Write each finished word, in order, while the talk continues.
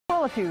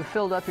Well, if you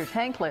filled up your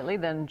tank lately,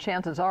 then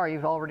chances are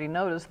you've already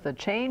noticed the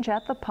change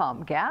at the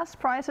pump. Gas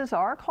prices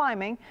are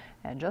climbing,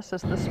 and just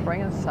as the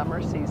spring and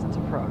summer seasons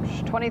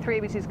approach.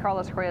 23 ABC's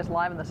Carlos Correa is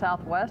live in the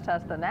Southwest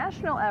as the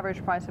national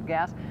average price of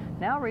gas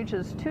now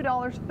reaches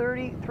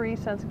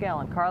 $2.33 a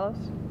gallon. Carlos?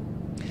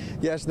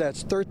 Yes,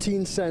 that's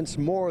 13 cents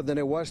more than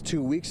it was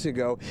 2 weeks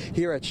ago.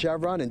 Here at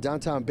Chevron in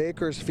downtown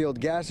Bakersfield,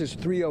 gas is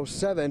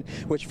 $3.07,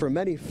 which for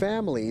many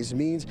families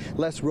means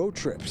less road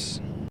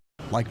trips.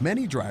 Like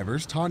many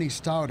drivers, Tawny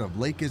Stout of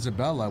Lake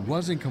Isabella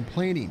wasn't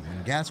complaining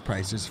when gas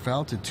prices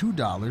fell to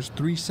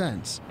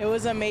 $2.03. It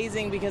was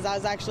amazing because I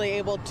was actually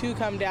able to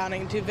come down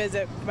and to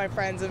visit my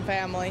friends and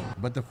family.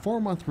 But the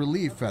 4-month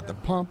relief at the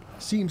pump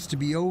seems to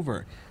be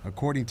over.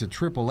 According to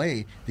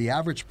AAA, the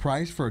average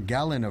price for a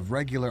gallon of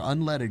regular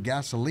unleaded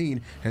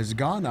gasoline has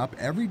gone up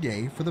every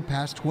day for the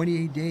past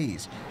 28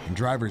 days, and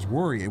drivers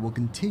worry it will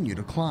continue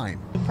to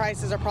climb. The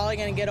prices are probably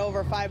going to get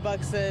over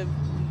 $5 a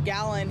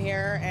gallon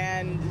here,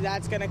 and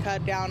that's going to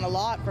cut down a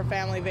lot for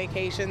family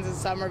vacations and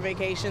summer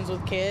vacations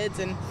with kids.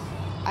 And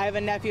I have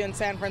a nephew in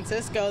San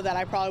Francisco that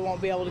I probably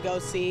won't be able to go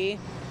see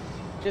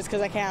just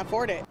because I can't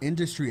afford it.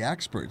 Industry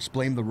experts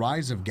blame the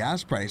rise of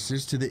gas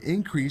prices to the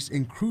increase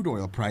in crude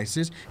oil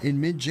prices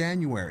in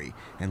mid-January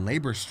and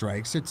labor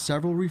strikes at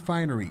several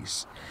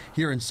refineries.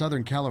 Here in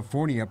Southern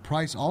California,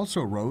 price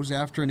also rose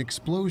after an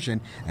explosion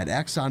at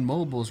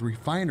ExxonMobil's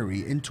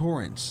refinery in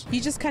Torrance.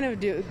 You just kind of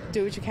do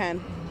what you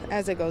can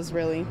as it goes,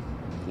 really.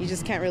 You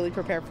just can't really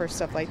prepare for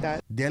stuff like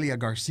that. Delia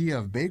Garcia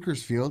of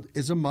Bakersfield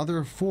is a mother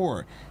of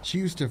 4. She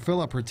used to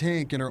fill up her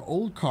tank in her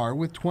old car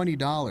with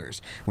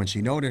 $20. When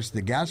she noticed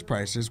the gas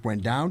prices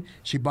went down,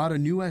 she bought a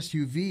new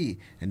SUV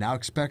and now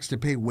expects to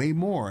pay way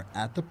more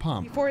at the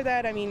pump. Before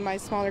that, I mean, my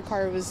smaller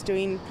car was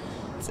doing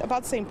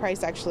about the same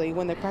price actually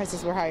when the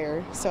prices were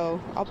higher.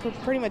 So I'll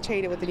pretty much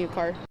hate it with the new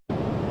car.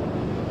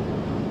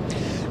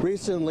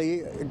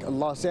 Recently,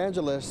 Los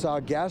Angeles saw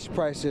gas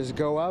prices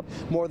go up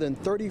more than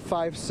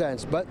 35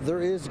 cents, but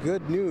there is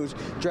good news.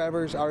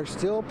 Drivers are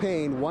still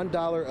paying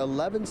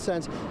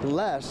 $1.11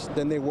 less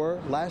than they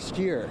were last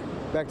year.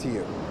 Back to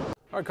you.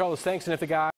 All right, Carlos, thanks. And if the guy